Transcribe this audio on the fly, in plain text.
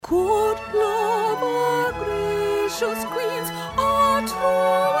good love, our gracious queens, our true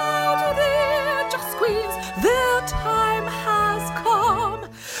and just queens, their time has come.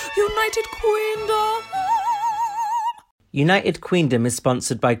 United Queendom. United Queendom is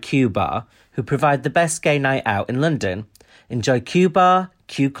sponsored by Q Bar, who provide the best gay night out in London. Enjoy Q Bar,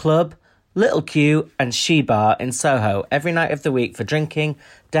 Q Club, Little Q and She Bar in Soho every night of the week for drinking,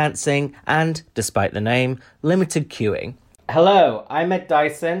 dancing and, despite the name, limited queuing. Hello, I'm Ed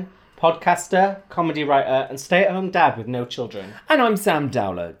Dyson, podcaster, comedy writer and stay-at-home dad with no children. And I'm Sam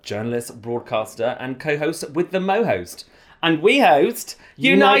Dowler, journalist, broadcaster and co-host with the Mo Host. And we host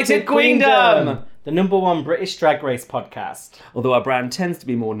United Queendom! The #1 British Drag Race podcast. Although our brand tends to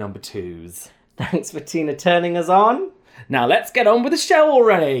be more number twos. Thanks for Tina turning us on. Now let's get on with the show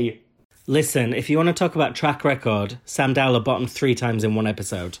already. Listen, if you want to talk about track record, Sam Dowler bottomed 3 times in one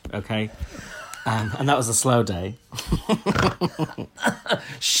episode, okay? And that was a slow day.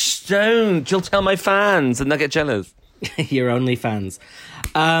 Shh, don't. You'll tell my fans and they'll get jealous. Your OnlyFans.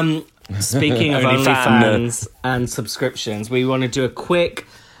 Speaking of OnlyFans and subscriptions, we want to do a quick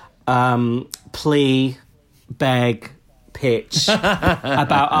plea, beg, pitch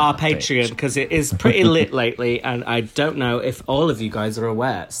about our Patreon, because it is pretty lit lately and I don't know if all of you guys are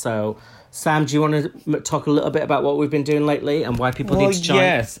aware. So, Sam, do you want to talk a little bit about what we've been doing lately and why people need to join?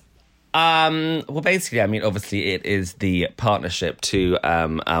 Yes. Well, basically, I mean, obviously it is the partnership to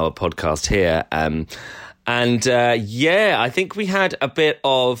our podcast here. I think we had a bit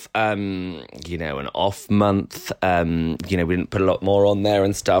of, an off month. We didn't put a lot more on there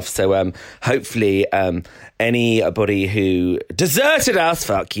and stuff. So hopefully anybody who deserted us,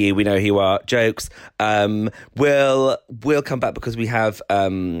 fuck you, we know who you are, jokes, will come back because we have,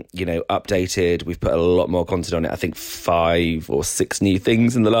 updated. We've put a lot more content on it. I think 5 or 6 new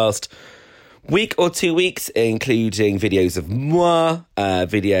things in the last week or 2 weeks, including videos of moi,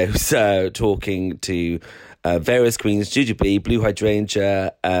 videos talking to various queens, Jujubee, Blue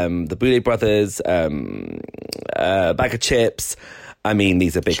Hydrangea, the Boulet Brothers, Bag of Chips. I mean,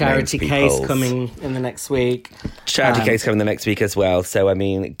 these are big Charity names, case peoples. coming in the next week. Charity case coming the next week as well. So, I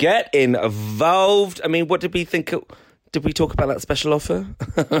mean, get involved. I mean, what did we think? Did we talk about that special offer?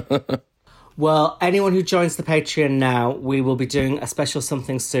 Well, anyone who joins the Patreon now, we will be doing a special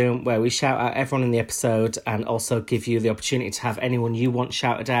something soon where we shout out everyone in the episode and also give you the opportunity to have anyone you want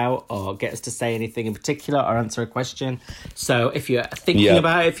shouted out or get us to say anything in particular or answer a question. So if you're thinking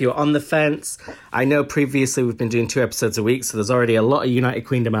about it, if you're on the fence, I know previously we've been doing 2 episodes a week, so there's already a lot of United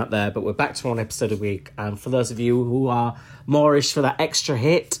Queendom out there, but we're back to 1 episode a week. And for those of you who are more-ish for that extra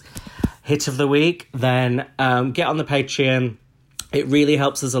hit of the week, then get on the Patreon. It really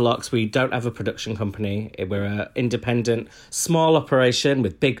helps us a lot because we don't have a production company. We're an independent, small operation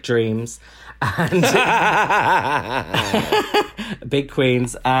with big dreams and big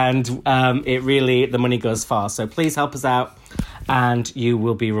queens. And it really, the money goes far. So please help us out and you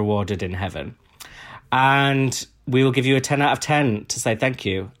will be rewarded in heaven. And we will give you a 10 out of 10 to say thank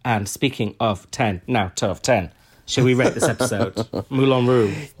you. And speaking of 10, now 2 out of 10. Shall we rate this episode? Moulin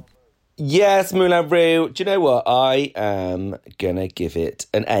Rouge. Yes, Moulin Rouge. Do you know what? I am going to give it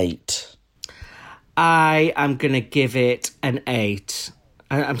an 8. I am going to give it an 8.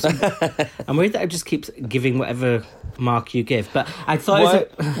 I'm worried that I just keep giving whatever mark you give. But I thought...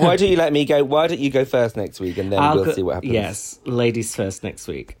 Why don't you let me go? Why don't you go first next week and then we'll see what happens? Yes, ladies first next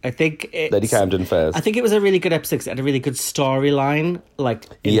week. I think it's... Lady Camden first. I think it was a really good episode because it had a really good storyline, like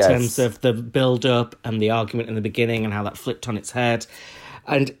in terms of the build-up and the argument in the beginning and how that flipped on its head.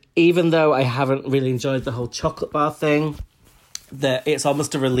 And even though I haven't really enjoyed the whole chocolate bar thing, that it's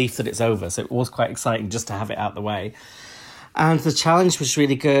almost a relief that it's over. So it was quite exciting just to have it out the way. And the challenge was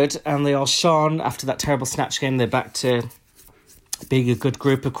really good. And they all shone after that terrible Snatch game. They're back to being a good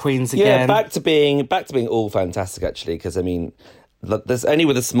group of queens again. Yeah, back to being all fantastic, actually. Because, I mean, there's only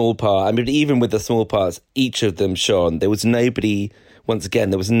with a small part. I mean, even with the small parts, each of them shone. There was nobody... Once again,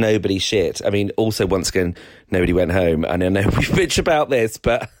 there was nobody shit. I mean, also, once again, nobody went home. And I know we bitch about this,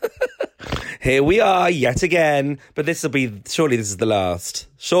 but here we are yet again. But surely this is the last.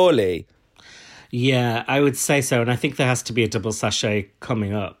 Surely. Yeah, I would say so. And I think there has to be a double sachet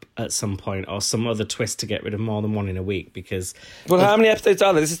coming up at some point or some other twist to get rid of more than 1 in a week because... Well, how many episodes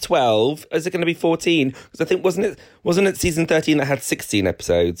are there? This is 12. Is it going to be 14? Because I think, wasn't it season 13 that had 16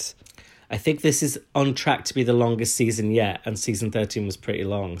 episodes? I think this is on track to be the longest season yet, and season 13 was pretty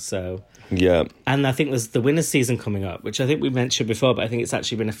long, so... Yeah. And I think there's the winner's season coming up, which I think we mentioned before, but I think it's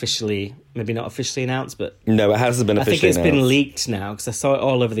actually been officially, maybe not officially announced, but... No, it hasn't been officially announced. I think it's been leaked now, because I saw it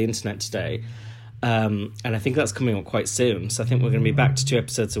all over the internet today. And I think that's coming up quite soon, so I think we're going to be back to 2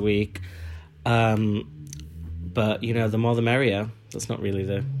 episodes a week. But, the more the merrier. That's not really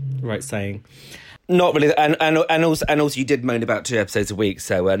the right saying. Not really, and also you did moan about 2 episodes a week,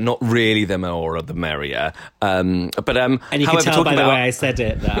 so not really the more the merrier. And you can tell by the way I said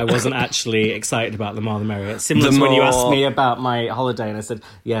it that I wasn't actually excited about the more the merrier. It's similar to when you asked me about my holiday, and I said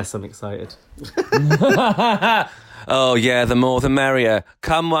yes, I'm excited. Oh yeah, the more the merrier.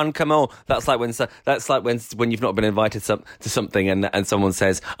 Come on, come on. That's like when you've not been invited to something, and someone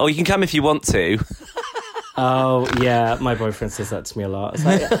says, "Oh, you can come if you want to." Oh, yeah, my boyfriend says that to me a lot. It's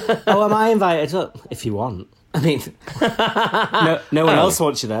like, oh, am I invited? Oh, if you want. I mean, no one else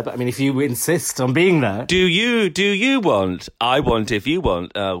wants you there, but I mean, if you insist on being there. Do you want? I want if you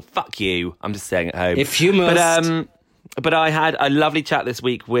want. Oh, fuck you. I'm just staying at home. If you must. But I had a lovely chat this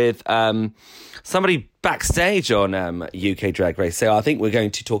week with somebody backstage on UK Drag Race, so I think we're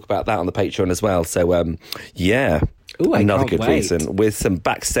going to talk about that on the Patreon as well. So, yeah. Ooh, another good reason with some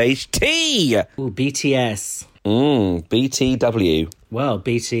backstage tea. Ooh, BTS. BTW. Well,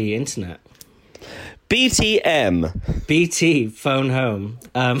 BT Internet. BTM. BT Phone Home.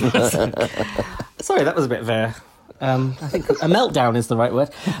 Sorry, that was a bit of a... I think a meltdown is the right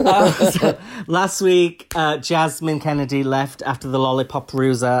word. So last week, Jasmine Kennedy left after the Lollipop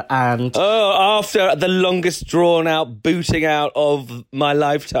Roozer and... Oh, after the longest drawn-out booting out of my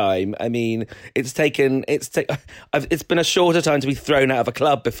lifetime. I mean, it's been a shorter time to be thrown out of a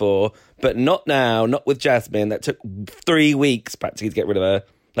club before, but not now, not with Jasmine. That took 3 weeks practically to get rid of her.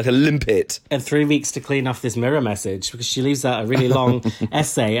 Like a limpet. And 3 weeks to clean off this mirror message because she leaves out a really long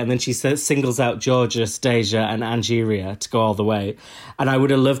essay and then she singles out Georgia, Stasia and Angeria to go all the way. And I would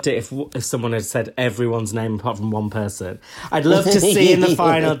have loved it if someone had said everyone's name apart from one person. I'd love to see in the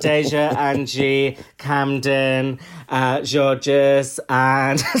final Deja, Angie, Camden, Georges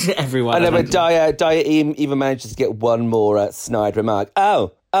and everyone. I know, but Daya even manages to get one more snide remark.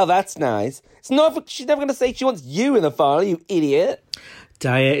 Oh, that's nice. She's never going to say she wants you in the final, you idiot.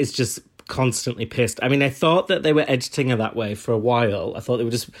 Daya is just constantly pissed. I mean, I thought that they were editing her that way for a while. I thought they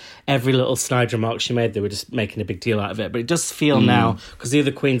were just, every little snide remark she made, they were just making a big deal out of it. But it does feel now, because the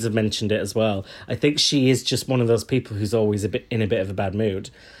other queens have mentioned it as well, I think she is just one of those people who's always in a bit of a bad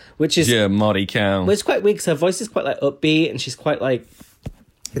mood. Which is... Yeah, Marty Cow. Well, it's quite weak, because her voice is quite like upbeat, and she's quite like...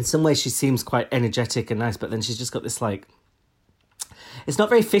 In some ways, she seems quite energetic and nice, but then she's just got this like... It's not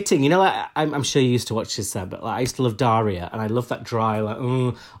very fitting, you know. Like, I'm sure you used to watch this, Sam, but like, I used to love Daria, and I love that dry, like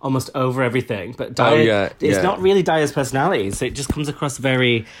almost over everything. But Daria, it's not really Daria's personality, so it just comes across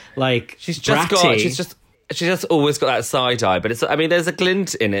very like she's just always got that side eye. But there's a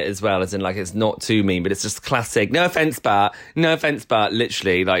glint in it as well, as in like it's not too mean, but it's just classic. No offense, but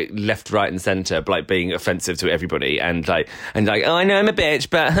literally like left, right, and centre, like being offensive to everybody, and like oh, I know I'm a bitch,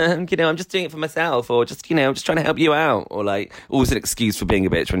 but I'm just doing it for myself, or just I'm just trying to help you out, or like always an excuse for being a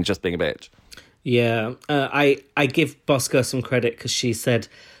bitch when just being a bitch. Yeah, I give Bosco some credit because she said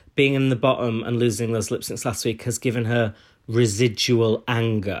being in the bottom and losing those lip syncs last week has given her residual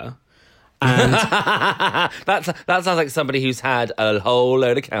anger. And that sounds like somebody who's had a whole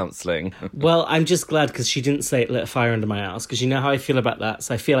load of counselling. Well, I'm just glad because she didn't say it lit a fire under my ass, because you know how I feel about that.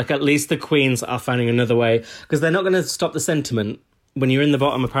 So I feel like at least the queens are finding another way, because they're not going to stop the sentiment. When you're in the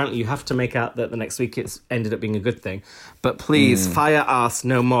bottom, apparently you have to make out that the next week it's ended up being a good thing. But please, fire ass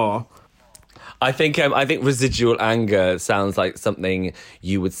no more. I think residual anger sounds like something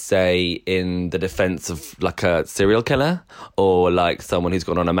you would say in the defense of like a serial killer or like someone who's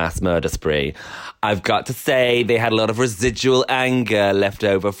gone on a mass murder spree. I've got to say they had a lot of residual anger left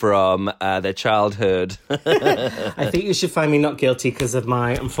over from their childhood. I think you should find me not guilty because of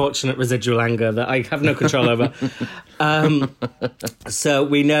my unfortunate residual anger that I have no control over. So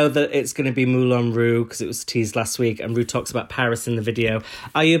we know that it's going to be Moulin Rouge because it was teased last week, and Rouge talks about Paris in the video.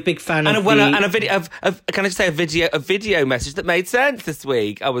 Are you a big fan of a video can I just say a video message that made sense this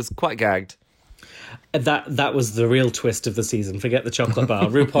week? I was quite gagged. That was the real twist of the season. Forget the chocolate bar.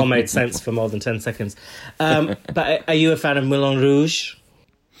 RuPaul made sense for more than 10 seconds. But are you a fan of Moulin Rouge?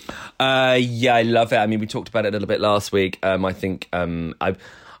 Yeah, I love it. I mean, we talked about it a little bit last week. I think I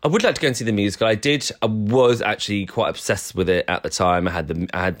would like to go and see the musical. I was actually quite obsessed with it at the time. I had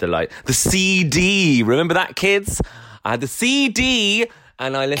the CD. Remember that, kids? I had the CD.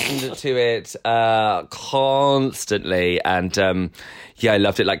 And I listened to it constantly, and I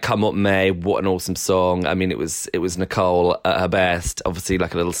loved it. Like "Come What May," what an awesome song! I mean, it was Nicole at her best. Obviously,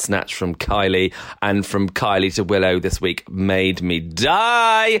 like a little snatch from Kylie, and from Kylie to Willow this week made me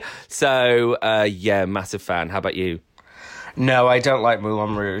die. So massive fan. How about you? No, I don't like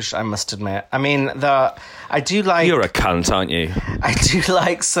Moulin Rouge, I must admit. I mean, I do like... You're a cunt, aren't you? I do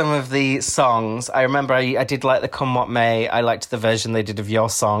like some of the songs. I remember I did like the Come What May. I liked the version they did of Your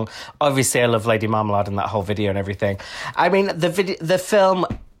Song. Obviously, I love Lady Marmalade and that whole video and everything. I mean, the film...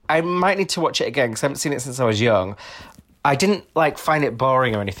 I might need to watch it again because I haven't seen it since I was young. I didn't find it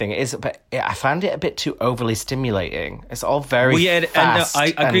boring or anything. It is, but I found it a bit too overly stimulating. It's all very fast.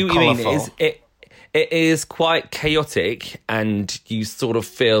 I agree with colourful. what you mean. It is quite chaotic, and you sort of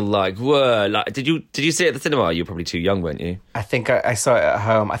feel like, whoa. Like, did you see it at the cinema? You were probably too young, weren't you? I think I saw it at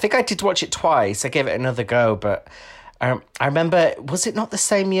home. I think I did watch it twice. I gave it another go, but I remember, was it not the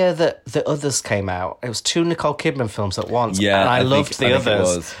same year that The Others came out? It was 2 Nicole Kidman films at once. Yeah, and I loved think The it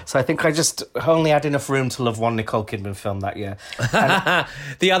Others. was. So I think I just only had enough room to love one Nicole Kidman film that year.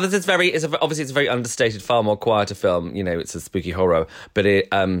 The Others is obviously it's a very understated, far more quieter film. You know, it's a spooky horror, but it.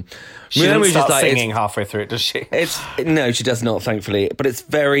 She doesn't start singing halfway through it, does she? No, she does not, thankfully. But it's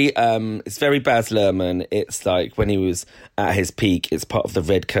very Baz Luhrmann. It's like when he was at his peak. It's part of the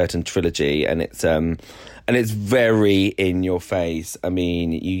Red Curtain trilogy, and it's very in your face. I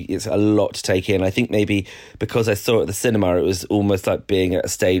mean, it's a lot to take in. I think maybe because I saw it at the cinema, it was almost like being at a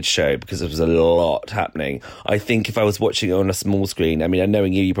stage show because there was a lot happening. I think if I was watching it on a small screen, I mean,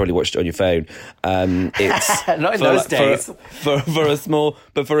 knowing you probably watched it on your phone. It's not in those days. For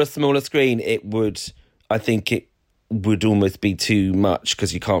a smaller screen, I think it would almost be too much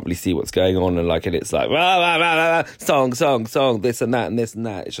because you can't really see what's going on, and it's like rah, rah, rah, rah, song, this and that and this and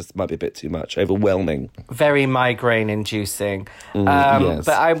that. It just might be a bit too much, overwhelming, very migraine inducing. Yes.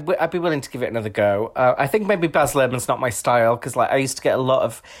 But I'd be willing to give it another go. I think maybe Baz Luhrmann's not my style because I used to get a lot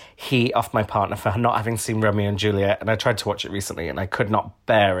of heat off my partner for not having seen Romeo and Juliet, and I tried to watch it recently and I could not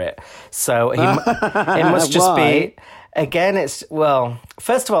bear it. So it must just be. Again,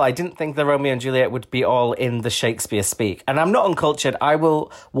 first of all, I didn't think the Romeo and Juliet would be all in the Shakespeare speak. And I'm not uncultured. I will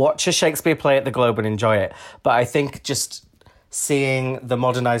watch a Shakespeare play at the Globe and enjoy it. But I think just seeing the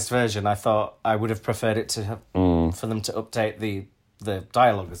modernised version, I thought I would have preferred it to have, for them to update the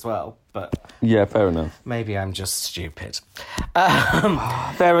dialogue as well. But yeah, fair enough. Maybe I'm just stupid.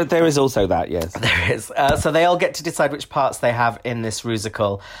 There is also that, yes. There is. So they all get to decide which parts they have in this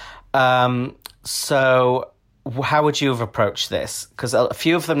musical. So how would you have approached this? Because a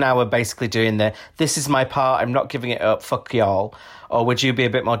few of them now are basically doing this is my part, I'm not giving it up, fuck y'all. Or would you be a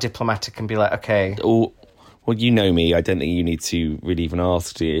bit more diplomatic and be like, okay. Well, you know me, I don't think you need to really even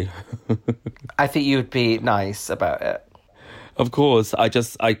ask, do you? I think you would be nice about it. Of course, I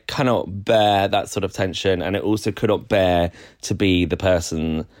cannot bear that sort of tension, and it also could not bear to be the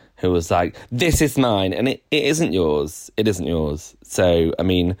person who was like, this is mine, and it isn't yours. It isn't yours. So, I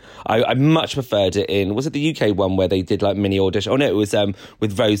mean, I much preferred it in, was it the UK one where they did mini audition? Oh no, it was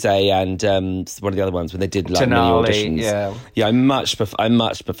with Rosé and one of the other ones when they did Denali, mini auditions. Yeah, I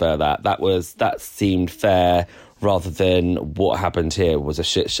much prefer that. That seemed fair rather than what happened here was a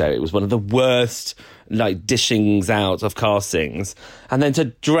shit show. It was one of the worst dishings out of castings, and then to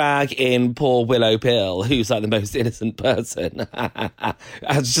drag in poor Willow Pill, who's the most innocent person.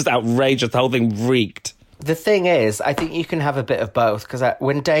 It's just outrageous. The whole thing reeked. The thing is, I think you can have a bit of both, because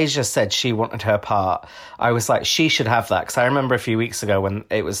when Deja said she wanted her part, I was like, she should have that, because I remember a few weeks ago when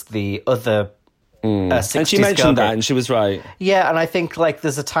it was the other 60s and she mentioned that, and she was right. Yeah, and I think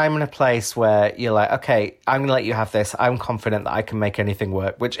there's a time and a place where you're like, okay, I'm going to let you have this. I'm confident that I can make anything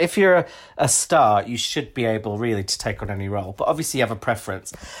work, which if you're a star, you should be able really to take on any role. But obviously you have a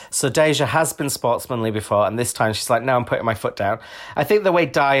preference. So Deja has been sportsmanly before, and this time she's like, no, I'm putting my foot down. I think the way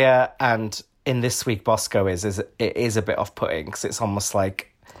Daya and in this week Bosco is it is a bit off-putting, because it's almost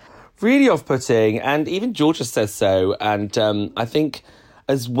really off-putting, and even Georgia says so. And I think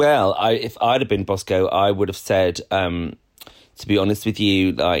as well, if I'd have been Bosco, I would have said, to be honest with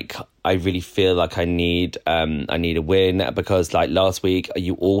you, I really feel like I need a win, because last week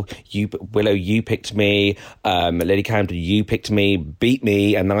Willow, you picked me, Lady Camden, you picked me, beat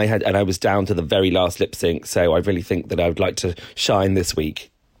me, and I was down to the very last lip sync. So I really think that I would like to shine this week.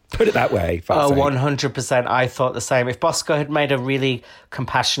 Put it that way. 100%. I thought the same. If Bosco had made a really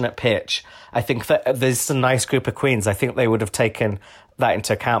compassionate pitch, I think that there's a nice group of queens. I think they would have taken that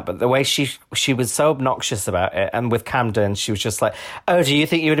into account. But the way she was so obnoxious about it, and with Camden, she was just like, oh, do you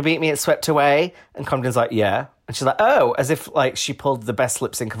think you would have beat me at Swept Away? And Camden's like, yeah. And she's like, oh, as if she pulled the best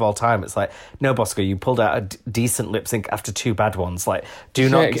lip sync of all time. It's like, no, Bosco, you pulled out a decent lip sync after 2 bad ones.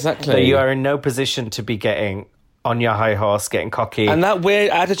 Exactly. You are in no position to be getting on your high horse, getting cocky. And that weird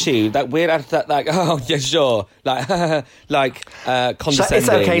attitude, oh, yeah, sure. Condescending. It's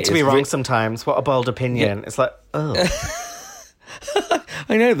okay to be wrong sometimes. What a bold opinion. Yeah. It's like, oh.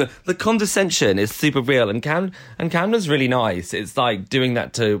 I know the condescension is super real, and Camden's really nice. It's like doing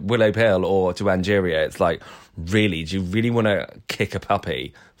that to Willow Pill or to Angeria. It's like, really, do you really want to kick a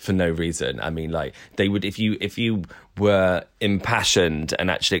puppy for no reason? I mean, like, they would, if you were impassioned and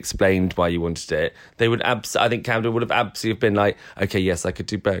actually explained why you wanted it, they would I think Camden would have absolutely been like, okay, yes, I could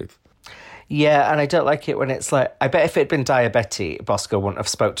do both. Yeah, and I don't like it when it's like, I bet if it had been Diabetti, Bosco wouldn't have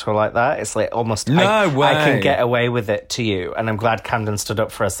spoke to her like that. It's like almost, no way. I can get away with it to you. And I'm glad Camden stood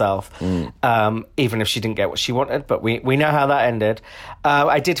up for herself, even if she didn't get what she wanted. But we know how that ended.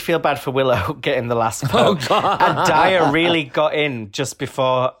 I did feel bad for Willow getting the last vote. And Daya really got in just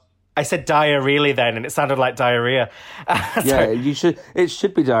before... I said diarrhea really then, and it sounded like diarrhea. Yeah, it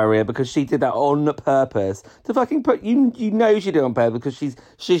should be diarrhea because she did that on purpose to fucking put you know she did it on purpose because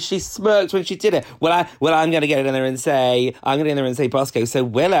she smirked when she did it. I'm gonna get in there and say Bosco, so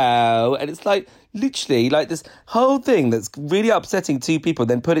Willow, and it's like literally like this whole thing that's really upsetting two people,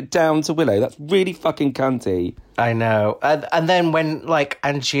 then put it down to Willow. That's really fucking cunty. I know, and then when like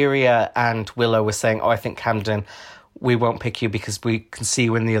Angeria and Willow were saying, "Oh, I think Camden, we won't pick you because we can see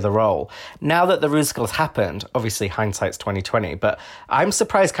you in the other role." Now that the Rusical has happened, obviously hindsight's 2020, but I'm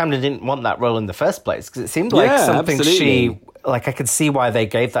surprised Camden didn't want that role in the first place because it seemed like something absolutely. I could see why they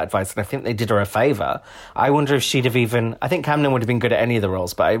gave that advice, and I think they did her a favour. I wonder if she'd have I think Camden would have been good at any of the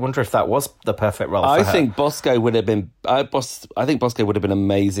roles, but I wonder if that was the perfect role for her. I think Bosco would have been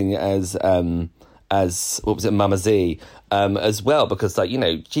amazing as what was it, Mama Z, as well, because like, you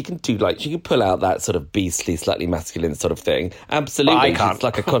know, she can pull out that sort of beastly, slightly masculine sort of thing. Absolutely, I can't.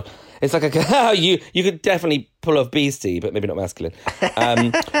 It's like a you could definitely pull off beastie, but maybe not masculine.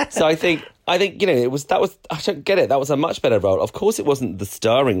 So I think you know I don't get it. That was a much better role. Of course, it wasn't the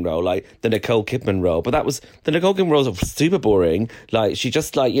starring role like the Nicole Kidman role, but the Nicole Kidman role was super boring. Like she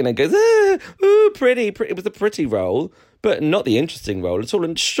just like, you know, goes ooh, pretty. It was a pretty role, but not the interesting role at all.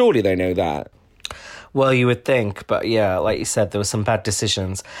 And surely they know that. Well, you would think, but yeah, like you said, there were some bad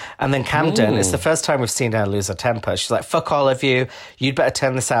decisions. And then Camden, it's the first time we've seen her lose her temper. She's like, fuck all of you. You'd better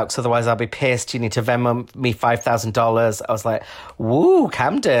turn this out, because otherwise I'll be pissed. You need to Venmo me $5,000. I was like, woo,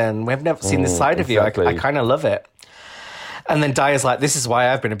 Camden, we've never seen this side of you. I kind of love it. And then Daya's like, this is why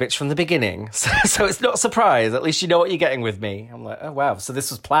I've been a bitch from the beginning. So it's not a surprise. At least you know what you're getting with me. I'm like, oh, wow. So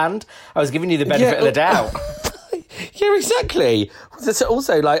this was planned? I was giving you the benefit of the doubt. Yeah, exactly. So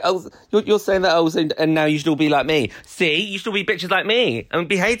also, like, you're saying that, and now you should all be like me. See, you should all be bitches like me and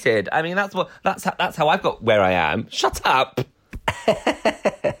be hated. I mean, that's how I've got where I am. Shut up.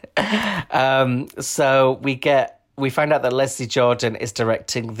 So we find out that Leslie Jordan is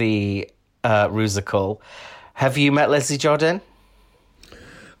directing the Rusical. Have you met Leslie Jordan?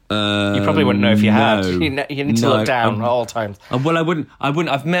 You probably wouldn't know if you had. You need to look down at all times. Well, I wouldn't.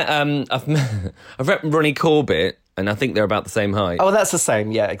 I've met Ronnie Corbett, and I think they're about the same height. Oh, that's the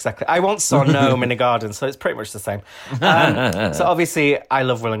same. Yeah, exactly. I once saw Gnome in a garden, so it's pretty much the same. So obviously, I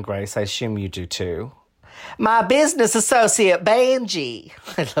love Will and Grace. I assume you do too. My business associate, Benji.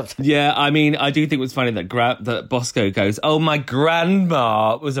 I loved it. Yeah, I mean, I do think it was funny that Bosco goes, oh, my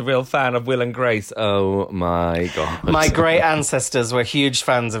grandma was a real fan of Will and Grace. Oh, my God. My great ancestors were huge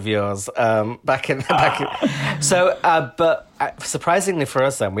fans of yours back in. So, but surprisingly for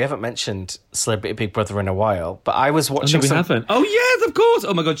us then, we haven't mentioned Celebrity Big Brother in a while, but I was watching haven't. Oh, yes, of course.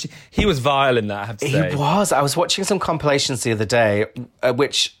 Oh, my God. He was vile in that, I have to say. He was. I was watching some compilations the other day,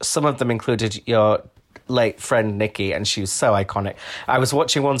 which some of them included your late friend Nikki, and she was so iconic. I was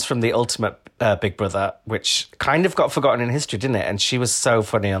watching ones from the Ultimate Big Brother, which kind of got forgotten in history, didn't it? And she was so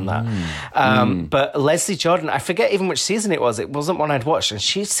funny on that. But Leslie Jordan, I forget even which season it was. It wasn't one I'd watched, and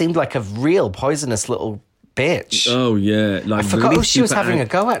she seemed like a real poisonous little bitch. Oh yeah, like I forgot really who she was having a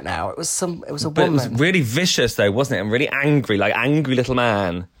go at. Now it was a woman. It was really vicious though, wasn't it? And really angry, like angry little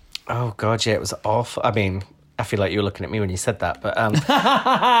man. Oh God, yeah, it was awful. I mean, I feel like you were looking at me when you said that, but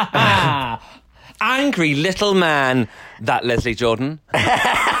angry little man, that Leslie Jordan.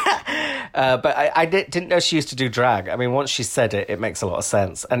 But I didn't know she used to do drag. I mean, once she said it, it makes a lot of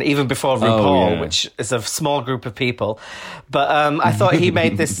sense. And even before RuPaul, which is a small group of people. But I thought he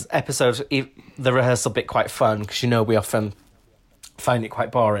made this episode, the rehearsal bit, quite fun, because, you know, we often find it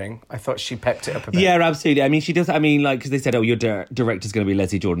quite boring. I thought she pepped it up a bit. Yeah, absolutely. I mean, she does. I mean, like, because they said, "Oh, your director's going to be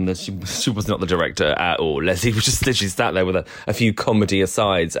Leslie Jordan." She was not the director at all. Leslie was just literally sat there with a few comedy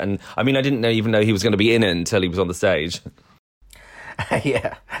asides, and I mean, I didn't even know he was going to be in it until he was on the stage.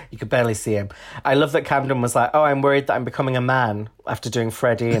 Yeah, you could barely see him. I love that Camden was like, "Oh, I'm worried that I'm becoming a man after doing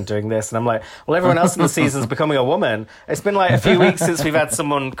Freddie and doing this," and I'm like, "Well, everyone else in the season's becoming a woman. It's been like a few weeks since we've had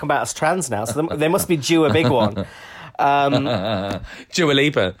someone come out as trans now, so they must be due a big one." Dua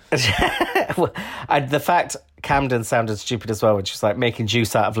Lipa. The fact Camden sounded stupid as well, which was like making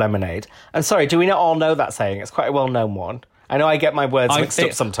juice out of lemonade. And sorry, do we not all know that saying? It's quite a well-known one. I know I get my words mixed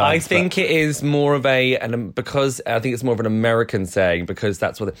up sometimes. I think it is more of because I think it's more of an American saying, because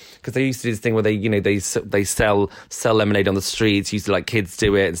that's what because they used to do this thing where they sell lemonade on the streets. Used to like kids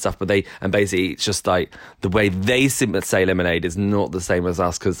do it and stuff, but basically it's just like the way they say lemonade is not the same as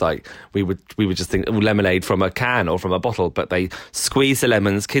us, because like we would just think lemonade from a can or from a bottle, but they squeeze the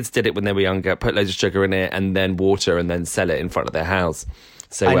lemons. Kids did it when they were younger, put loads of sugar in it and then water and then sell it in front of their house.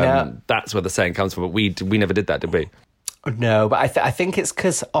 So that's where the saying comes from. But we never did that, did we? No, but I think it's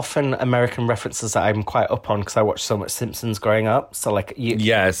because often American references that I'm quite up on because I watched so much Simpsons growing up. So like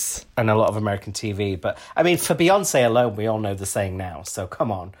yes, and a lot of American TV. But I mean, for Beyonce alone, we all know the saying now. So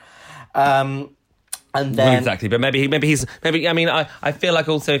come on. And then well, exactly, but maybe. I mean, I feel like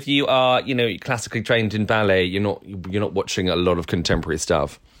also if you are classically trained in ballet, you're not watching a lot of contemporary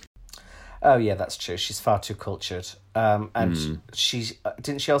stuff. Oh yeah, that's true. She's far too cultured. And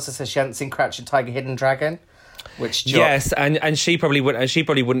didn't she also say she hadn't seen Crouching Tiger, Hidden Dragon? Yes, and she probably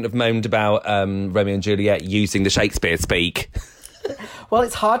wouldn't have moaned about Romeo and Juliet using the Shakespeare speak. Well,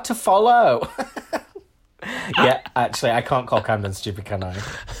 it's hard to follow. Yeah, actually, I can't call Camden stupid, can I?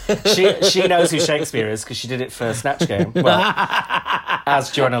 She knows who Shakespeare is because she did it for Snatch Game. Well,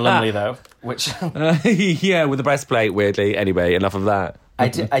 as Joanna Lumley, though, which yeah, with the breastplate. Weirdly, anyway, enough of that. I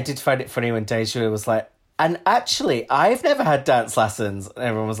did find it funny when Deja was like, and actually, I've never had dance lessons, and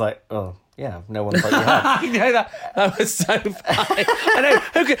everyone was like, oh. Yeah, no one thought you had. I know that was so funny. I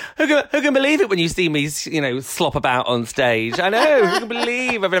know who can believe it when you see me, slop about on stage. I know who can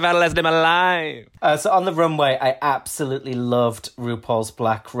believe I've never had a lesson in my life. So on the runway, I absolutely loved RuPaul's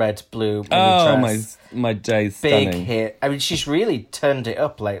black, red, blue mini dress. My days, big stunning. hit. I mean, she's really turned it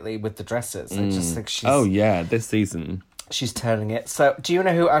up lately with the dresses. I just think she's. Oh yeah, this season she's turning it. So, do you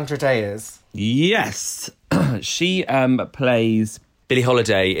know who Andra Day is? Yes, she plays Billie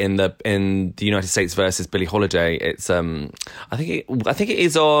Holiday in the United States versus Billie Holiday. It's I think it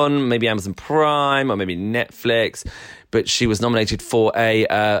is on maybe Amazon Prime or maybe Netflix, but she was nominated for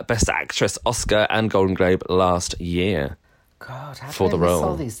a Best Actress Oscar and Golden Globe last year. God, how for did the I miss role.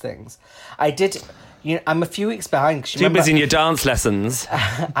 all these things? I did. I'm a few weeks behind. Too busy in your dance lessons.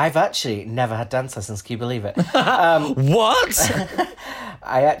 I've actually never had dance lessons. Can you believe it? What?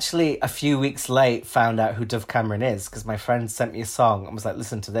 I actually, a few weeks late, found out who Dove Cameron is because my friend sent me a song and was like,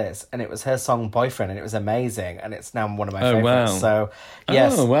 listen to this. And it was her song Boyfriend, and it was amazing. And it's now one of my favourites. Wow. So,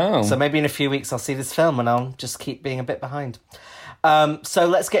 yes. Oh, wow. So maybe in a few weeks I'll see this film and I'll just keep being a bit behind. So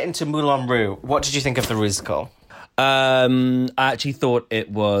let's get into Moulin Rouge. What did you think of the musical? I actually thought it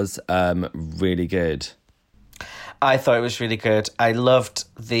was really good. I thought it was really good. I loved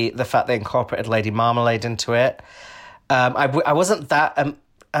the fact they incorporated Lady Marmalade into it. I wasn't that...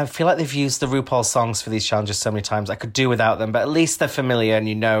 I feel like they've used the RuPaul songs for these challenges so many times. I could do without them, but at least they're familiar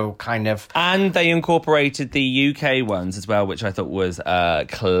and kind of... And they incorporated the UK ones as well, which I thought was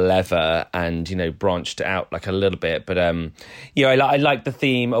clever and, branched out like a little bit. But, I like the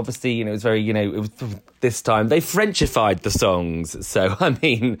theme. Obviously, it was very, it was this time. They Frenchified the songs. So, I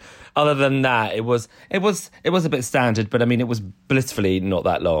mean, other than that, it was a bit standard, but, I mean, it was blissfully not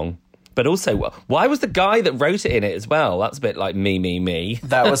that long. But also, why was the guy that wrote it in it as well? That's a bit like me.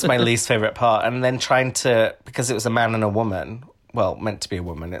 That was my least favourite part. And then because it was a man and a woman, well, meant to be a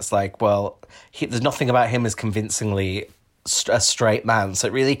woman, it's like, well, there's nothing about him as convincingly a straight man. So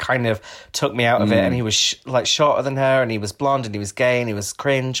it really kind of took me out of it. And he was shorter than her, and he was blonde, and he was gay, and he was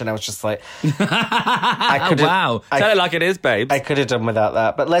cringe. And I was just like, wow. Tell it like it is, babes. I could have done without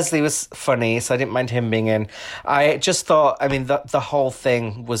that. But Leslie was funny, so I didn't mind him being in. I just thought, the whole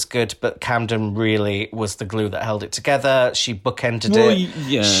thing was good, but Camden really was the glue that held it together. She bookended it.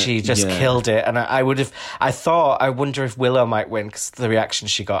 Yeah, she just killed it. And I wonder if Willow might win because the reaction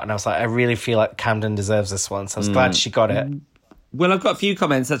she got. And I was like, I really feel like Camden deserves this one. So I was glad she got it. Well, I've got a few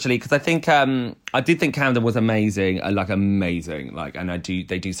comments actually because I think I did think Camden was amazing, amazing. And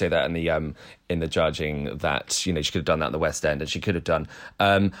they do say that in the judging that she could have done that in the West End, and she could have done.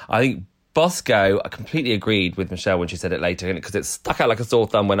 I think Bosco, I completely agreed with Michelle when she said it later because it stuck out like a sore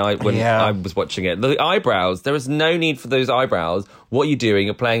thumb when I was watching it. The eyebrows, there was no need for those eyebrows. What are you doing?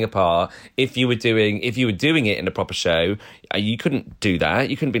 You're playing a part. If you were doing it in a proper show, you couldn't do that.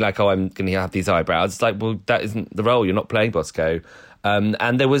 You couldn't be like, oh, I'm going to have these eyebrows. It's like, well, that isn't the role. You're not playing Bosco.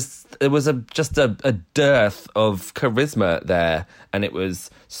 And there was just a dearth of charisma there, and it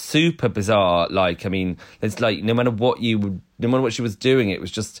was super bizarre. It's like no matter what she was doing, it was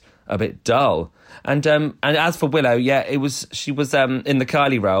just a bit dull. And as for Willow, she was in the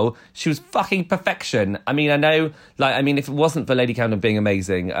Kylie role. She was fucking perfection. I mean, I know, if it wasn't for Lady Camden being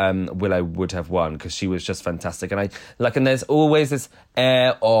amazing, Willow would have won because she was just fantastic. And and there's always this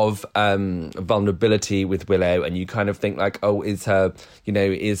air of vulnerability with Willow, and you kind of think like, oh, is her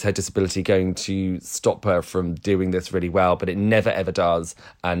disability going to stop her from doing this really well? But it never ever does.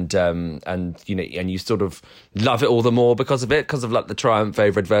 And you sort of love it all the more because of it, because of like the triumph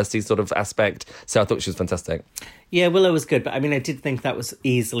over adversity sort of aspect. So I thought she was fantastic. Yeah, Willow was good, but I mean, I did think that was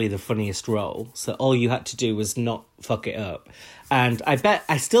easily the funniest role. So all you had to do was not fuck it up. And I bet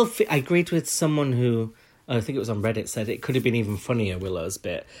I agreed with someone who, I think it was on Reddit, said it could have been even funnier, Willow's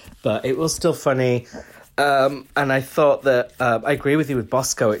bit, but it was still funny. And I thought that I agree with you with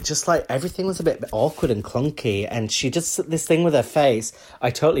Bosco. It just like everything was a bit awkward and clunky, and she just this thing with her face. I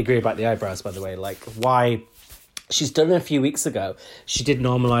totally agree about the eyebrows, by the way. Like why she's done it a few weeks ago. She did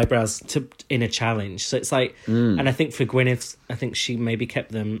normal eyebrows in a challenge, so it's like. And I think for Gwyneth, I think she maybe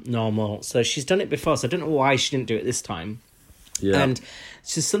kept them normal. So she's done it before, so I don't know why she didn't do it this time. Yeah. And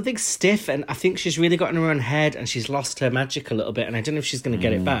it's just something stiff, and I think she's really got in her own head, and she's lost her magic a little bit, and I don't know if she's going to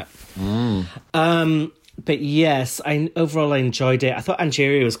get it back. But yes, overall I enjoyed it. I thought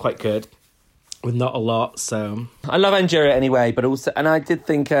Angeria was quite good, with not a lot. So I love Angeria anyway, but also, and I did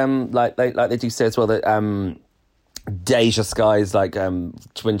think like they do say as well that Deja Sky's like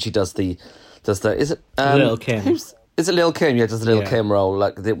when she does the is it Lil' Kim? Is it Lil' Kim? Yeah, does the Lil' Kim role?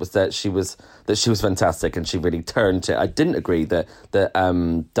 Like it was that she was fantastic, and she really turned it. I didn't agree that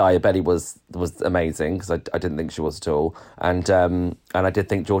Daya Betty was amazing, because I didn't think she was at all, and I did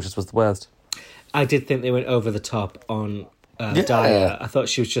think George's was the worst. I did think they went over the top on Daya. I thought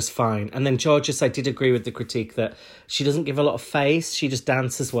she was just fine. And then Georges, I did agree with the critique that she doesn't give a lot of face. She just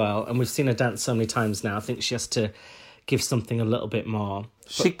dances well. And we've seen her dance so many times now. I think she has to give something a little bit more.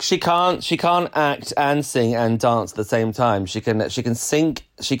 She can't act and sing and dance at the same time. She can sing,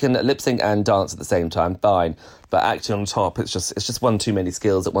 she can lip sync and dance at the same time, fine. But acting on top, it's just one too many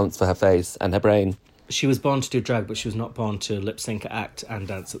skills at once for her face and her brain. She was born to do drag, but she was not born to lip sync, act, and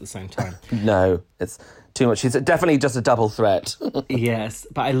dance at the same time. No, it's too much. She's definitely just a double threat. Yes,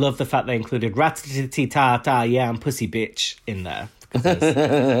 but I love the fact they included rat-ta-ta-ta, yeah, and pussy bitch in there.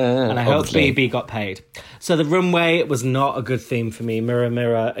 And I hope BB got paid. So the runway was not a good theme for me. Mirror,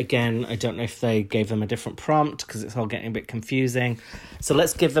 mirror, again, I don't know if they gave them a different prompt, because it's all getting a bit confusing. So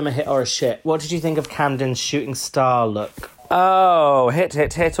let's give them a hit or a shit. What did you think of Camden's shooting star look? Oh,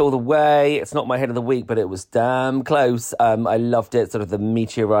 hit all the way. It's not my hit of the week, but it was damn close. I loved it. Sort of the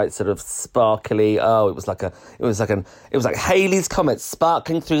meteorite, sort of sparkly. Oh, it was like Halley's Comet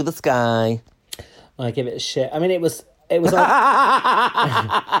sparkling through the sky. I give it a shit. I mean, it was like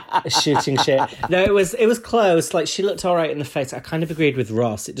a shooting shit. No, it was close. Like, she looked all right in the face. I kind of agreed with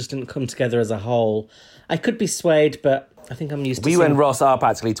Ross. It just didn't come together as a whole. I could be swayed, but I think I'm used to. You and Ross are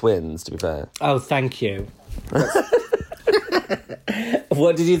practically twins, to be fair. Oh, thank you.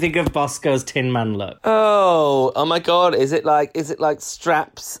 What did you think of Bosco's Tin Man look? Oh my God! Is it like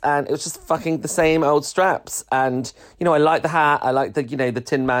straps? And it was just fucking the same old straps. And I like the hat. I like the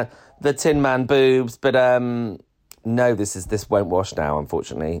the Tin Man boobs. But no, this won't wash now.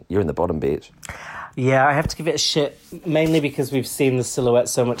 Unfortunately, you're in the bottom, bitch. Yeah, I have to give it a shit, mainly because we've seen the silhouette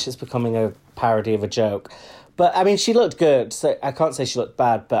so much it's becoming a parody of a joke. But, I mean, she looked good, so I can't say she looked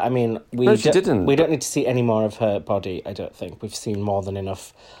bad, but, I mean... she didn't. We don't need to see any more of her body, I don't think. We've seen more than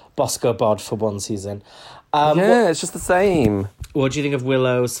enough Bosco bod for one season. It's just the same. What do you think of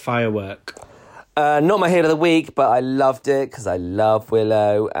Willow's firework? Not my hit of the week, but I loved it, because I love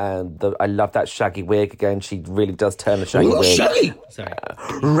Willow, and I love that shaggy wig. Again, she really does turn the shaggy wig. Shaggy! Sorry.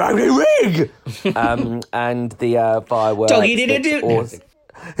 Raggy wig! And the fireworks... Doggy did it!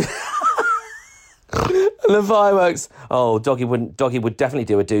 The fireworks. Oh, Doggy would definitely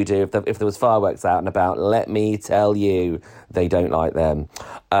do a doo-doo if there was fireworks out and about. Let me tell you, they don't like them.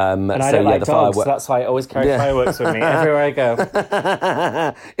 And I don't like dogs, so that's why I always carry fireworks with me everywhere I go.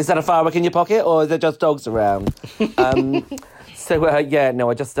 Is that a firework in your pocket, or is there just dogs around? I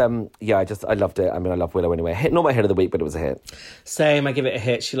loved it. I mean, I love Willow anyway. Not my hit of the week, but it was a hit. Same, I give it a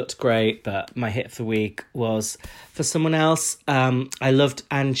hit. She looked great, but my hit of the week was for someone else. I loved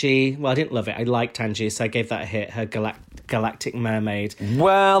Angie. Well, I didn't love it. I liked Angie, so I gave that a hit. Her Galactic Mermaid.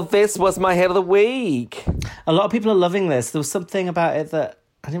 Well, this was my hit of the week. A lot of people are loving this. There was something about it that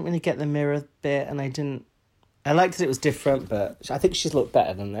I didn't really get the mirror bit, and I liked that it was different, but I think she's looked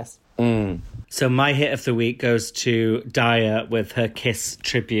better than this. So my hit of the week goes to Daya with her Kiss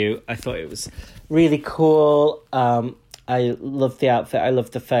tribute. I thought it was really cool. I loved the outfit. I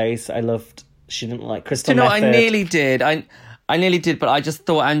loved the face. She didn't like Crystal Method. I nearly did. I I nearly did, but I just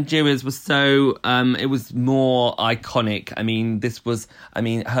thought Angela's was so, it was more iconic. I mean,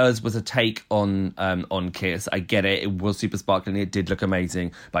 hers was a take on Kiss. I get it. It was super sparkling. It did look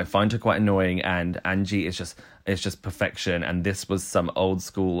amazing, but I find her quite annoying. And Angie is just perfection. And this was some old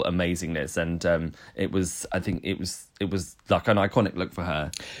school amazingness. And it was like an iconic look for her.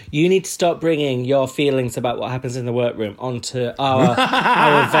 You need to stop bringing your feelings about what happens in the workroom onto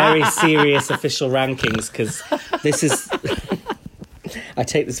our very serious official rankings, because this is... I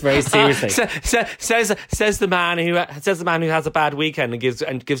take this very seriously. Says the man who has a bad weekend and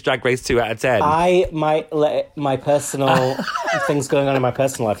gives Drag Race 2 out of 10. I might let my personal things going on in my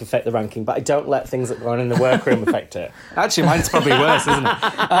personal life affect the ranking, but I don't let things that go on in the workroom affect it. Actually, mine's probably worse, isn't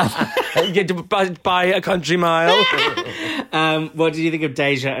it? By a country mile. What did you think of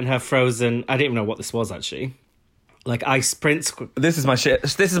Deja and her Frozen? I didn't even know what this was actually. Like Ice Prince. This is my shit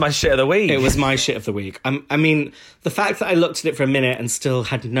of the week. It was my shit of the week. I mean, the fact that I looked at it for a minute and still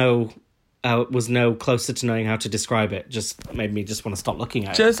had was no closer to knowing how to describe it just made me just want to stop looking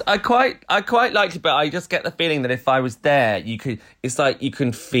at it. I quite liked it, but I just get the feeling that if I was there, it's like you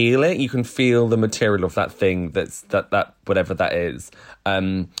can feel it. You can feel the material of that thing that whatever that is.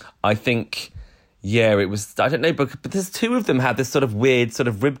 I think. Yeah, it was. I don't know, but there's two of them had this sort of weird, sort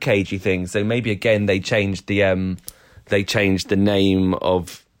of ribcagey thing. So maybe again they changed the name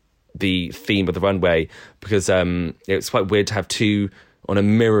of the theme of the runway because it's quite weird to have two on a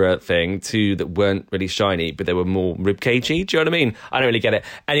mirror thing, two that weren't really shiny, but they were more ribcagey. Do you know what I mean? I don't really get it.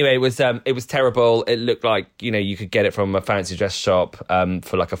 Anyway, it was terrible. It looked like you could get it from a fancy dress shop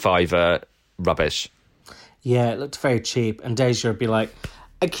for like a $5. Rubbish. Yeah, it looked very cheap, and Deja would be like.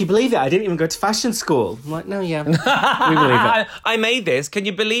 Can you believe it? I didn't even go to fashion school. I'm like, no, yeah. We believe it. I made this. Can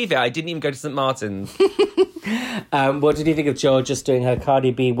you believe it? I didn't even go to St. Martin's. What did you think of Jo just doing her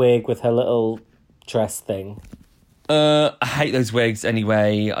Cardi B wig with her little dress thing? I hate those wigs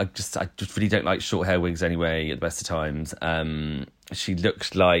anyway. I just really don't like short hair wigs anyway at the best of times. She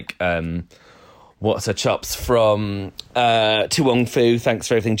looked like... what's her chops from To Wong Fu, Thanks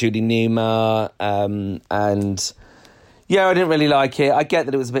for Everything, Julie Newmar, and... Yeah, I didn't really like it. I get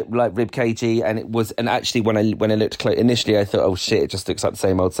that it was a bit like ribcagey, and actually when I looked close, initially I thought, oh shit, it just looks like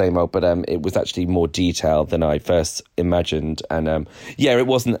the same old, but it was actually more detailed than I first imagined, and it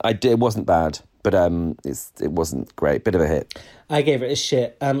wasn't bad, but it wasn't great. Bit of a hit. I gave it a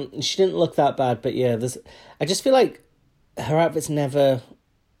shit. She didn't look that bad, but yeah, I just feel like her outfits never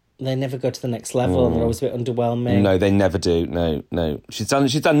go to the next level, and they're always a bit underwhelming. No, they never do. No. She's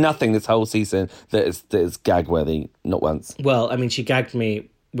done nothing this whole season that is gag worthy. Not once. Well, I mean, she gagged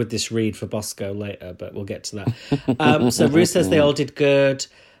me with this read for Bosco later, but we'll get to that. So Ru says they all did good.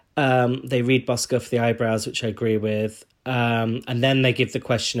 They read Bosco for the eyebrows, which I agree with. And then they give the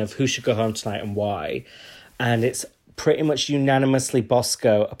question of who should go home tonight and why. And it's pretty much unanimously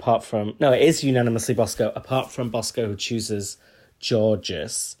Bosco, apart from Bosco, who chooses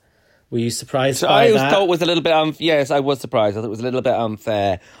Georges. Were you surprised by that? I thought it was a little bit... yes, I was surprised. I thought it was a little bit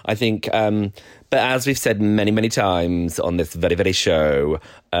unfair. I think... but as we've said many, many times on this very, very show,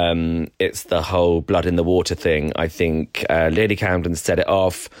 it's the whole blood in the water thing. I think Lady Camden set it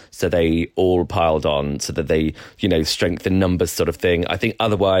off, so they all piled on, so that they, strength in numbers sort of thing. I think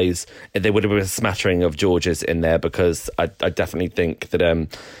otherwise there would have been a smattering of Georges in there, because I definitely think that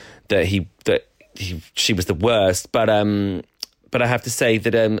she was the worst. But I have to say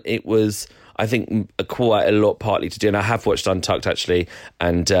that it was, I think, quite a lot partly to do, and I have watched Untucked actually,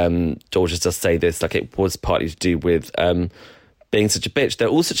 and Georges does say this, like it was partly to do with being such a bitch. They're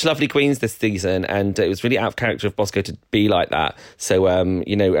all such lovely queens this season, and it was really out of character of Bosco to be like that. So,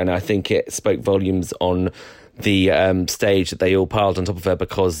 and I think it spoke volumes on the stage that they all piled on top of her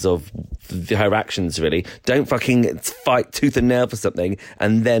because of her actions, really. Don't fucking fight tooth and nail for something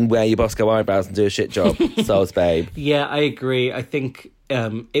and then wear your Bosco eyebrows and do a shit job. Soz, babe. Yeah, I agree. I think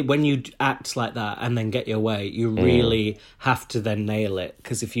when you act like that and then get your way, you really have to then nail it,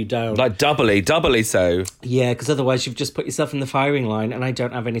 because if you don't... Like doubly so. Yeah, because otherwise you've just put yourself in the firing line, and I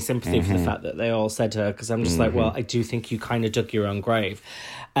don't have any sympathy for the fact that they all said to her, because I'm just like, well, I do think you kind of dug your own grave.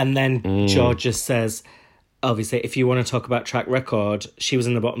 And then George just says... Obviously, if you want to talk about track record, she was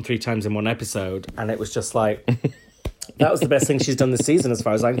in the bottom 3 times in one episode, and it was just like, that was the best thing she's done this season, as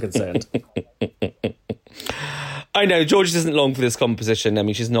far as I'm concerned. I know, Georges isn't long for this composition. I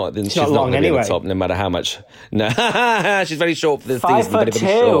mean, she's not long anyway. At the top, no matter how much. No, she's very short for this season.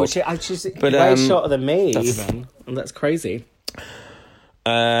 5'2". She's way shorter than me, even. And that's crazy.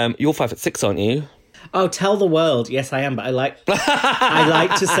 You're 5'6", aren't you? Oh, tell the world. Yes, I am, but I like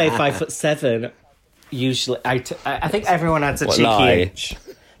to say 5'7". Usually, I think everyone adds a cheeky inch.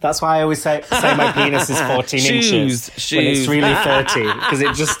 That's why I always say my penis is 14 inches when it's really 13, because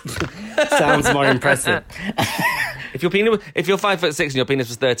it just sounds more impressive. If you're 5'6" and your penis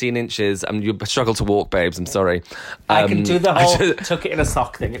was 13 inches and you struggle to walk, babes, I'm sorry. I can do the whole tuck it in a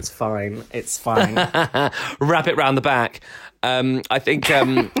sock thing. It's fine. It's fine. Wrap it round the back. I think,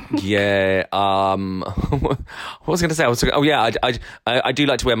 yeah. What was I going to say? I do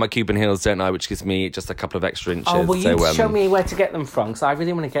like to wear my Cuban heels, don't I? Which gives me just a couple of extra inches. Oh, well, you show me where to get them from, because I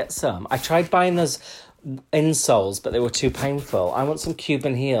really want to get some. I tried buying those insoles, but they were too painful. I want some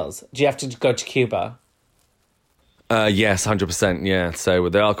Cuban heels. Do you have to go to Cuba? Yes, 100%. Yeah, so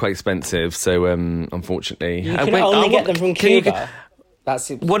they are quite expensive. So unfortunately, you can only get them from Cuba.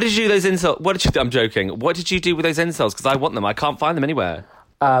 That's it. What did you do those insoles? I'm joking. What did you do with those insoles? Because I want them. I can't find them anywhere.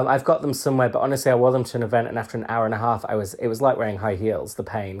 I've got them somewhere, but honestly, I wore them to an event, and after an hour and a half, it was like wearing high heels. The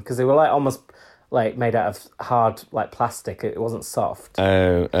pain, because they were like almost like made out of hard like plastic. It wasn't soft.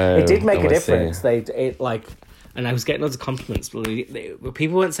 It did make a difference. And I was getting loads of compliments.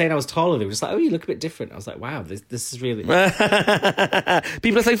 People weren't saying I was taller. They were just like, "Oh, you look a bit different." I was like, "Wow, this is really."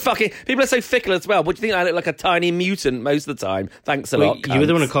 People are so fickle as well. What do you think? I look like a tiny mutant most of the time. Thanks a lot. You were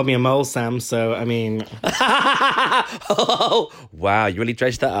the one who called me a mole, Sam. So I mean, oh, wow, you really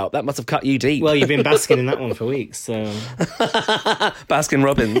dredged that out. That must have cut you deep. Well, you've been basking in that one for weeks. So Baskin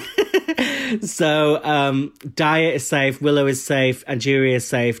Robbins. So Diet is safe. Willow is safe. Angeria is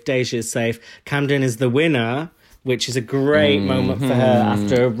safe. Deja is safe. Camden is the winner, which is a great moment for her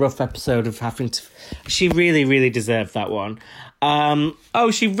after a rough episode of having to... She really, really deserved that one.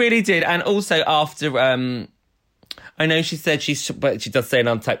 She really did. And also after... I know she said but she does say in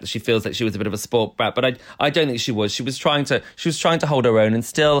Untapped that she feels like she was a bit of a sport brat, but I don't think she was. She was trying to hold her own, and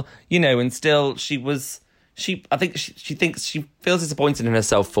still she was... I think she thinks she feels disappointed in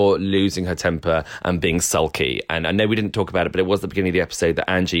herself for losing her temper and being sulky. And I know we didn't talk about it, but it was the beginning of the episode that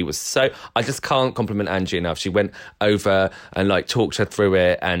Angie was so... I just can't compliment Angie enough. She went over and like talked her through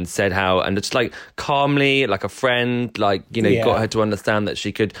it and said how, and just like calmly, like a friend, like, got her to understand that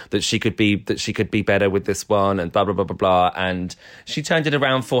she could be better with this one and blah, blah, blah, blah, blah. And she turned it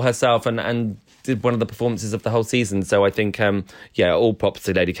around for herself and did one of the performances of the whole season. So I think, all props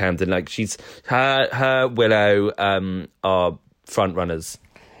to Lady Camden. Like she's her Willow are front runners.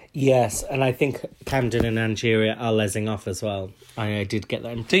 Yes, and I think Camden and Angeria are lesing off as well. I did get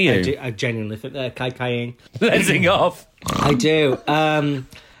that. Do you? I genuinely think they're kai-kaiing. Lesing off? I do.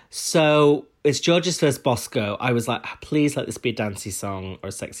 So it's George's first Bosco. I was like, please let this be a dancey song or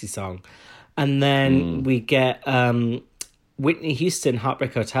a sexy song. And then we get Whitney Houston,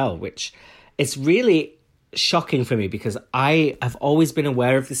 Heartbreak Hotel, which... It's really shocking for me because I have always been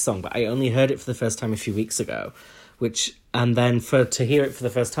aware of this song, but I only heard it for the first time a few weeks ago, and then to hear it for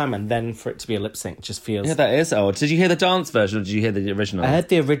the first time and then for it to be a lip sync just feels... Yeah, that is odd. Did you hear the dance version or did you hear the original? I heard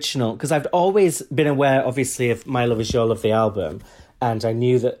the original because I've always been aware, obviously, of My Love Is Your Love, the album, and I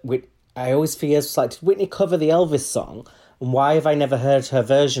knew that... I always for years was like, did Whitney cover the Elvis song? And why have I never heard her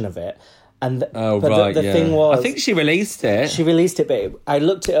version of it? And the thing was... I think she released it. She released it, but I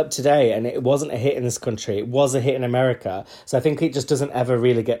looked it up today and it wasn't a hit in this country. It was a hit in America. So I think it just doesn't ever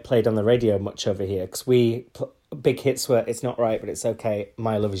really get played on the radio much over here because big hits were It's Not Right, But It's Okay,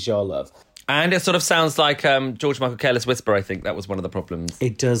 My Love Is Your Love. And it sort of sounds like George Michael Careless Whisper, I think. That was one of the problems.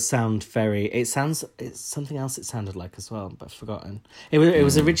 It does sound it's something else it sounded like as well, but I've forgotten. It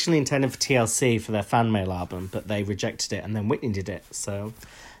was originally intended for TLC for their fan mail album, but they rejected it and then Whitney did it, so...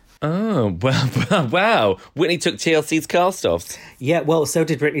 Oh, well, wow. Whitney took TLC's cast-offs. Yeah, well, so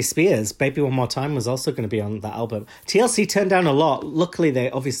did Britney Spears. Baby One More Time was also going to be on that album. TLC turned down a lot. Luckily,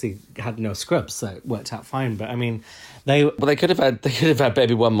 they obviously had no scrubs, so it worked out fine. But, I mean, they could have had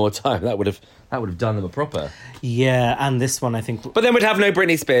Baby One More Time. That would have done them a proper. Yeah, and this one, I think... But then we'd have no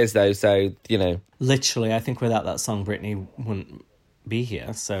Britney Spears, though, so, Literally, I think without that song, Britney wouldn't be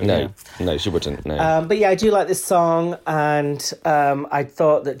here, so no, she wouldn't. No, but yeah, I do like this song, and I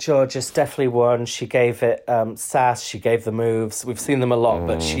thought that Georges definitely won. She gave it sass. She gave the moves. We've seen them a lot,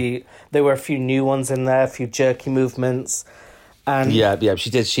 but there were a few new ones in there, a few jerky movements, and yeah,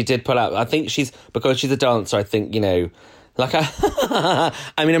 she did pull out. I think because she's a dancer. I think like I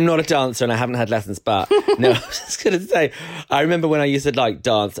mean, I'm not a dancer and I haven't had lessons, but no, I was just gonna say, I remember when I used to like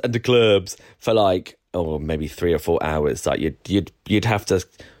dance at the clubs for like. Or maybe 3 or 4 hours. Like you'd have to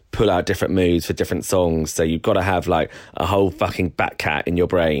pull out different moods for different songs. So you've got to have like a whole fucking back cat in your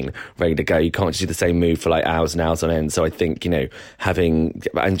brain ready to go. You can't just do the same move for like hours and hours on end. So I think, you know,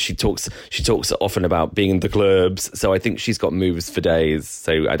 and she talks often about being in the clubs. So I think she's got moves for days.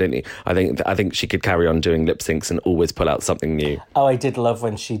 So I think she could carry on doing lip syncs and always pull out something new. Oh, I did love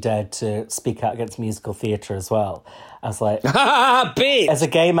when she dared to speak out against musical theatre as well. I was like, bitch! As a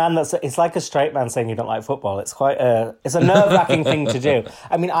gay man, it's like a straight man saying you don't like football. It's it's a nerve-wracking thing to do.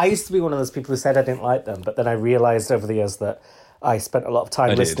 I mean, I used to be one of those people who said I didn't like them, but then I realised over the years that I spent a lot of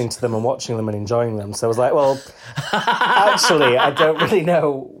time listening to them and watching them and enjoying them. So I was like, well, actually, I don't really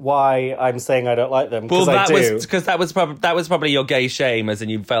know why I'm saying I don't like them, because I do. Because that was probably your gay shame, as in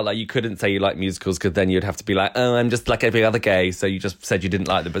you felt like you couldn't say you like musicals because then you'd have to be like, oh, I'm just like every other gay, so you just said you didn't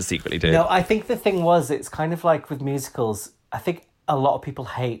like them but secretly did. No, I think the thing was, it's kind of like with musicals, I think a lot of people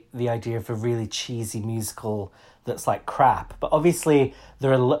hate the idea of a really cheesy musical that's like crap, but obviously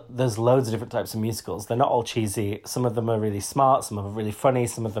there's loads of different types of musicals. They're not all cheesy. Some of them are really smart, some of them are really funny,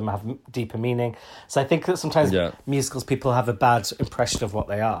 some of them have deeper meaning. So I think that sometimes musicals, people have a bad impression of what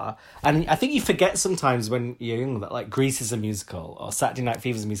they are, and I think you forget sometimes when you're young that like Grease is a musical or Saturday Night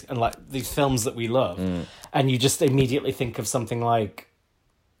Fever is a musical, and like these films that we love, and you just immediately think of something like,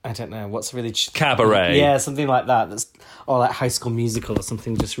 I don't know, what's really... Cabaret. Yeah, something like that. Or like High School Musical or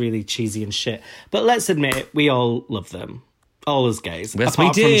something just really cheesy and shit. But let's admit it, we all love them. All as gays. Yes,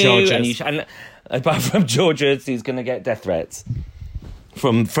 apart we do. From Georges. And apart from Georges, who's going to get death threats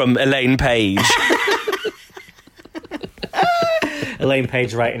from Elaine Page. Elaine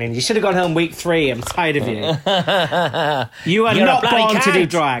Page writing in, you should have gone home week 3. I'm tired of you. You are not born to do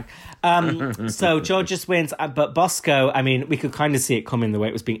drag. So Georges wins, but Bosco, I mean, we could kind of see it coming the way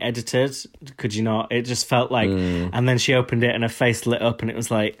it was being edited. Could you not? It just felt like, and then she opened it and her face lit up and it was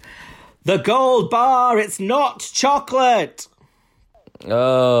like, the gold bar, it's not chocolate.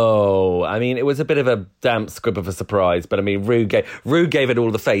 Oh, I mean, it was a bit of a damp squib of a surprise, but I mean, Rue gave it all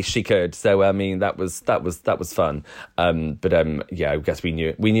the face she could. So I mean, that was fun. Yeah, I guess we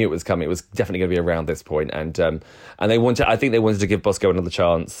knew it was coming. It was definitely going to be around this point, and I think they wanted to give Bosco another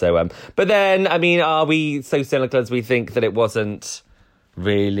chance. So, but then, I mean, are we so cynical as we think that it wasn't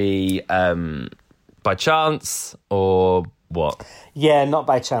really by chance or what? Yeah, not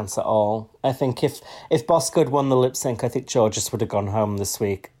by chance at all. I think if Bosco had won the lip sync, I think Georges would have gone home this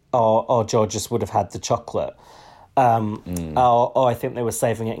week, or Georges would have had the chocolate. Or I think they were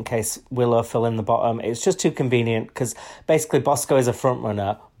saving it in case Willow fell in the bottom. It's just too convenient because basically Bosco is a front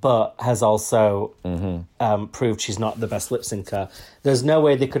runner, but has also proved she's not the best lip syncer. There's no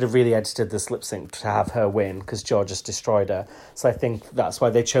way they could have really edited this lip sync to have her win because Georges destroyed her. So I think that's why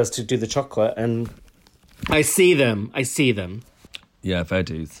they chose to do the chocolate, and I see them. Yeah, fair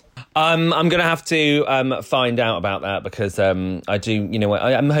dues. I'm gonna have to find out about that because I do. You know,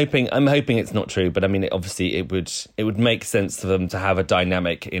 I'm hoping it's not true, but I mean, it would make sense for them to have a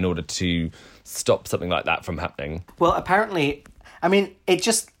dynamic in order to stop something like that from happening. Well, apparently, I mean, it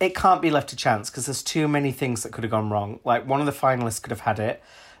can't be left to chance because there's too many things that could have gone wrong. Like one of the finalists could have had it,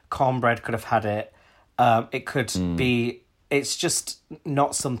 Cornbread could have had it. It could be. It's just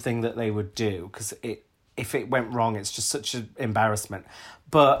not something that they would do because if it went wrong, it's just such an embarrassment.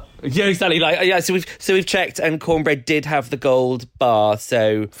 But yeah, exactly. So we've checked, and Cornbread did have the gold bar.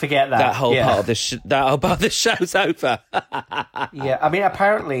 So forget that. That whole part of the show's over. Yeah, I mean,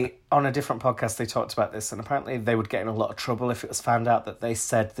 apparently on a different podcast they talked about this, and apparently they would get in a lot of trouble if it was found out that they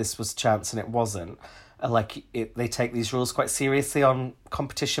said this was chance and it wasn't. They take these rules quite seriously on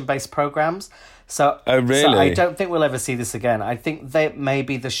competition-based programs. So, oh really? So I don't think we'll ever see this again. I think that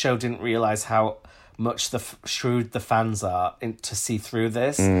maybe the show didn't realise how much shrewd the fans are to see through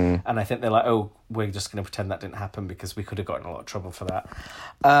this, and I think they're like, oh, we're just going to pretend that didn't happen because we could have gotten a lot of trouble for that.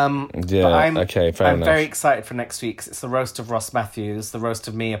 Okay, fair enough. I'm very excited for next week. It's the roast of Ross Matthews, the roast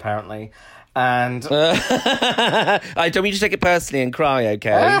of me apparently, and I don't mean to take it personally and cry.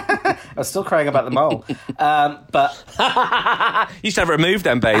 Okay, I was still crying about the mole, but you should have removed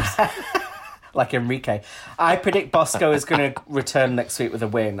them, babes. Like Enrique. I predict Bosco is going to return next week with a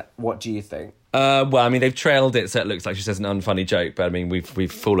win. What do you think? Well, I mean, they've trailed it, so it looks like she says an unfunny joke. But I mean,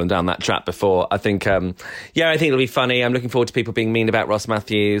 we've fallen down that trap before. I think, I think it'll be funny. I'm looking forward to people being mean about Ross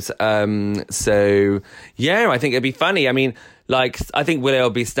Matthews. So yeah, I think it'll be funny. I mean, like, I think Willow will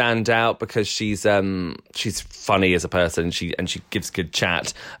be stand out because she's funny as a person. She gives good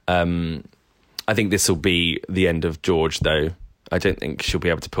chat. I think this will be the end of George, though. I don't think she'll be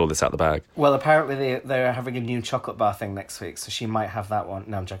able to pull this out the bag. Well, apparently they're having a new chocolate bar thing next week, so she might have that one.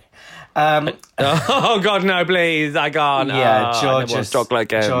 No, I'm joking. Oh, God, no, please. I can't. Yeah,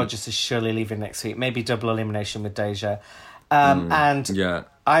 Georges is surely leaving next week. Maybe double elimination with Deja. And yeah.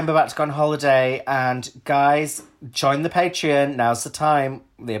 I'm about to go on holiday, and guys, join the Patreon. Now's the time.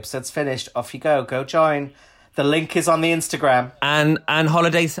 The episode's finished. Off you go. Go join. The link is on the Instagram. And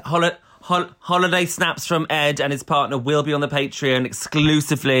holiday snaps from Ed and his partner will be on the Patreon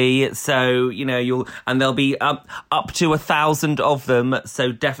exclusively. So, there'll be up to 1,000 of them.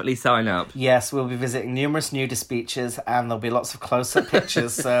 So definitely sign up. Yes, we'll be visiting numerous nudist beaches, and there'll be lots of close-up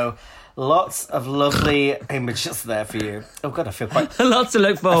pictures. So lots of lovely images there for you. Oh God, I feel quite... Lots to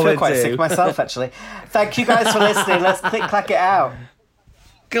look forward to. I feel quite sick myself, actually. Thank you guys for listening. Let's click-clack it out.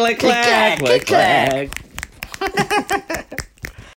 Click-clack. Click-clack.